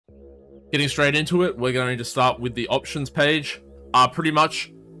Getting straight into it, we're going to start with the options page. Pretty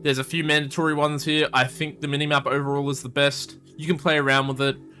much, there's a few mandatory ones here. I think the minimap overall is the best. You can play around with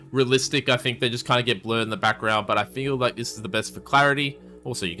it. Realistic, I think they just kind of get blurred in the background, but I feel like this is the best for clarity.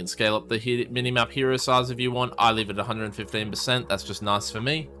 Also, you can scale up the minimap hero size if you want. I leave it at 115%. That's just nice for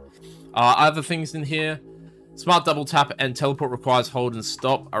me. Other things in here. Smart double tap and teleport requires hold and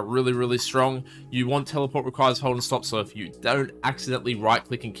stop are really strong. You want teleport requires hold and stop, so if you don't accidentally right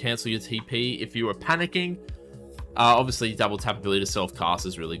click and cancel your TP if you are panicking, obviously double tap ability to self cast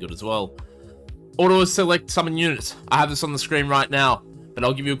is really good as well. Auto select summon units. I have this on the screen right now, but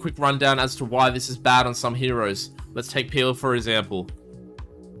I'll give you a quick rundown as to why this is bad on some heroes. Let's take Peel for example.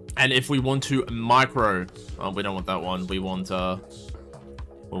 And if we want to micro, we don't want that one. We want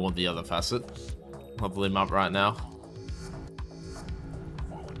the other facet. Level him up right now.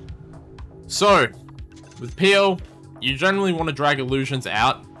 So, with Peel, you generally want to drag illusions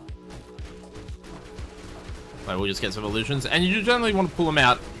out. Like, we'll just get some illusions. And you generally want to pull them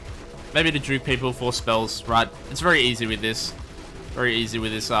out. Maybe to juke people for spells, right? It's very easy with this. Very easy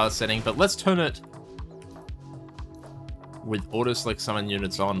with this setting. But let's turn it with auto select summon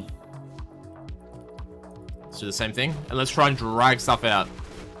units on. Let's do the same thing. And let's try and drag stuff out.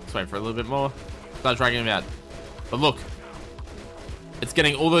 Let's wait for a little bit more. Start dragging them out. But look, it's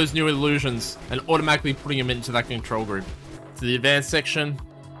getting all those new illusions and automatically putting them into that control group. To the advanced section,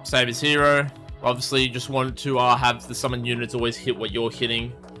 save as hero. Obviously, you just want to have the summon units always hit what you're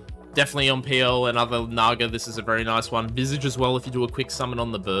hitting. Definitely on PL and other Naga, this is a very nice one. Visage as well if you do a quick summon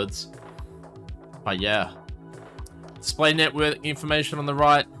on the birds. But yeah. Display network information on the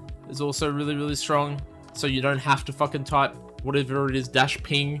right is also really strong. So you don't have to fucking type whatever it is,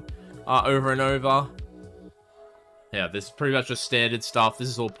 -ping. Over and over. Yeah, this is pretty much just standard stuff. This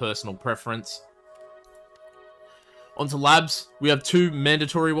is all personal preference. Onto labs, we have two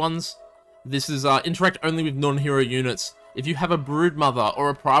mandatory ones. This is interact only with non-hero units. If you have a broodmother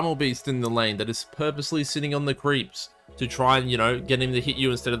or a primal beast in the lane that is purposely sitting on the creeps to try and, you know, get him to hit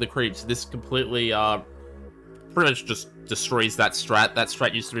you instead of the creeps, this completely pretty much just destroys that strat. That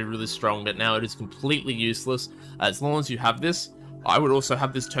strat used to be really strong, but now it is completely useless. As long as you have this, I would also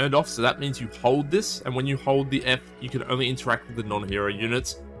have this turned off, so that means you hold this, and when you hold the F, you can only interact with the non-hero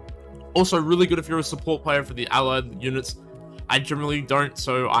units. Also, really good if you're a support player for the allied units. I generally don't,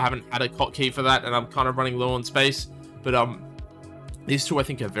 so I haven't had a hotkey for that, and I'm kind of running low on space. But these two I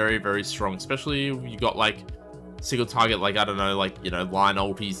think are very strong, especially if you got like single target, like I don't know, like, you know, line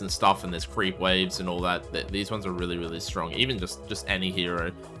ultis and stuff, and there's creep waves and all that. These ones are really strong, even just any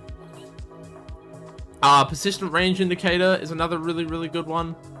hero. Persistent range indicator is another really good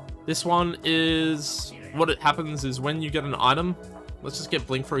one. This one is, what it happens is when you get an item, let's just get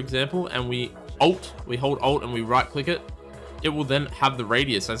blink for example, and we hold alt and we right click it, it will then have the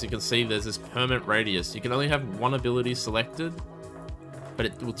radius. As you can see, there's this permanent radius. You can only have one ability selected, but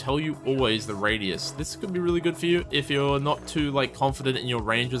it will tell you always the radius. This could be really good for you if you're not too like confident in your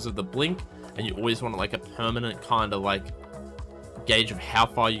ranges of the blink, and you always want like a permanent kind of like gauge of how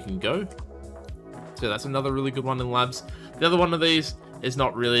far you can go. So that's another really good one in labs. The other one of these is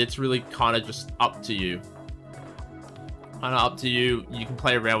not really, it's really kind of just up to you. Kind of up to you. You can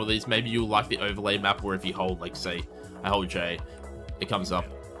play around with these. Maybe you'll like the overlay map where if you hold, like say, I hold J, it comes up.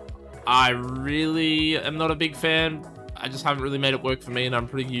 I really am not a big fan. I just haven't really made it work for me, and I'm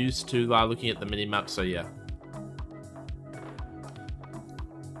pretty used to looking at the mini-map, so yeah.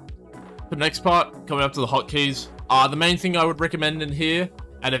 The next part, coming up to the hotkeys. The main thing I would recommend in here,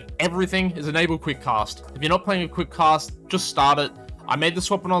 out of everything, is enable quick cast. If you're not playing a quick cast, just start it. I made the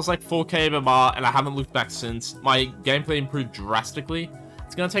swap when I was like 4k MMR, and I haven't looked back since. My gameplay improved drastically.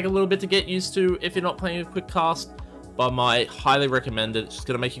 It's going to take a little bit to get used to if you're not playing a quick cast, but I highly recommend it. It's just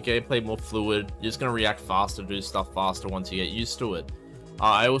going to make your gameplay more fluid. You're just going to react faster, do stuff faster once you get used to it.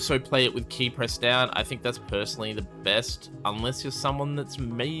 I also play it with key press down. I think that's personally the best, unless you're someone that's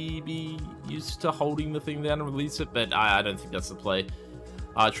maybe used to holding the thing down and release it, but I don't think that's the play.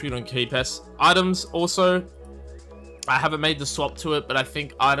 Treat on key press. Items also, I haven't made the swap to it, but I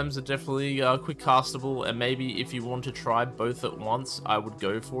think items are definitely quick castable, and maybe if you want to try both at once, I would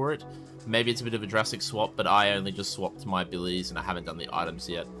go for it. Maybe it's a bit of a drastic swap, but I only just swapped my abilities and I haven't done the items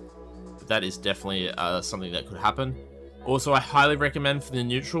yet. But that is definitely something that could happen. Also, I highly recommend for the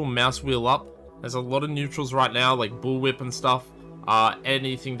neutral, mouse wheel up. There's a lot of neutrals right now, like bullwhip and stuff.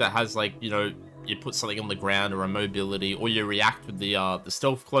 Anything that has like, you know, you put something on the ground or a mobility, or you react with the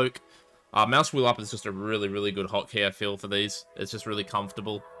stealth cloak. Mouse wheel up is just a really good hotkey, I feel, for these. It's just really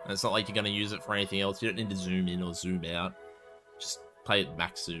comfortable, and it's not like you're going to use it for anything else. You don't need to zoom in or zoom out. Just play it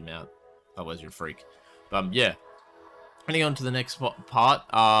max zoom out. Otherwise, you're a freak. Yeah. Heading on to the next part.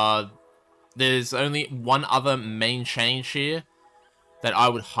 There's only one other main change here that I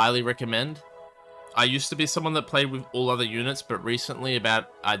would highly recommend. I used to be someone that played with all other units, but recently, about,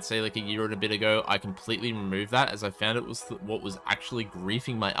 I'd say like a year and a bit ago, I completely removed that as I found it was what was actually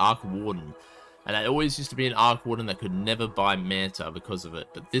griefing my Arc Warden. And I always used to be an Arc Warden that could never buy Manta because of it,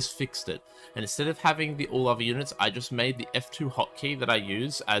 but this fixed it. And instead of having the all other units, I just made the F2 hotkey that I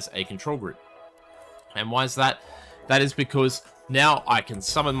use as a control group. And why is that? That is because now I can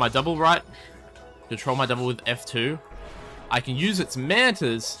summon my double right, control my double with F2. I can use its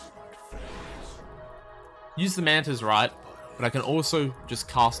mantas, use the mantas right, but I can also just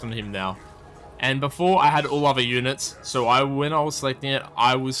cast on him now. And before I had all other units, so when I was selecting it,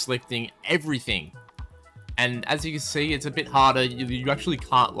 I was selecting everything. And as you can see, it's a bit harder. You actually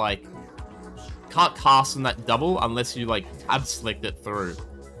can't cast on that double unless you tab select it through.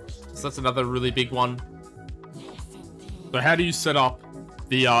 So that's another really big one. So how do you set up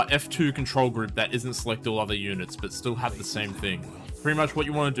the F2 control group that isn't select all other units, but still have the same thing? Pretty much what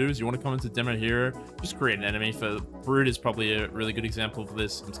you want to do is you want to come into Demo Hero, just create an enemy. For Brood is probably a really good example of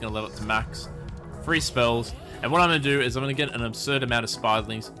this. I'm just going to level it to max. 3 spells. And what I'm going to do is I'm going to get an absurd amount of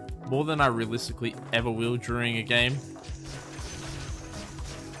spiderlings, more than I realistically ever will during a game.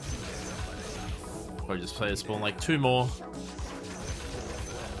 Probably just play a spawn 2 more.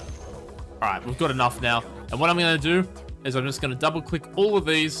 Alright, we've got enough now. And what I'm going to do is I'm just going to double click all of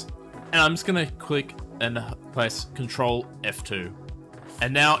these, and I'm just going to click and press Control F2.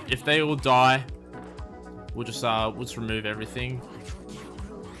 And now, if they all die, we'll just remove everything,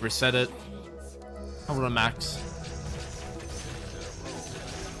 reset it, hold on max.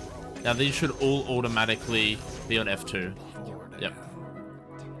 Now these should all automatically be on F2. Yep.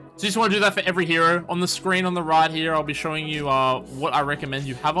 So you just want to do that for every hero. On the screen on the right here, I'll be showing you what I recommend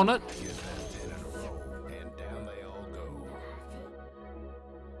you have on it.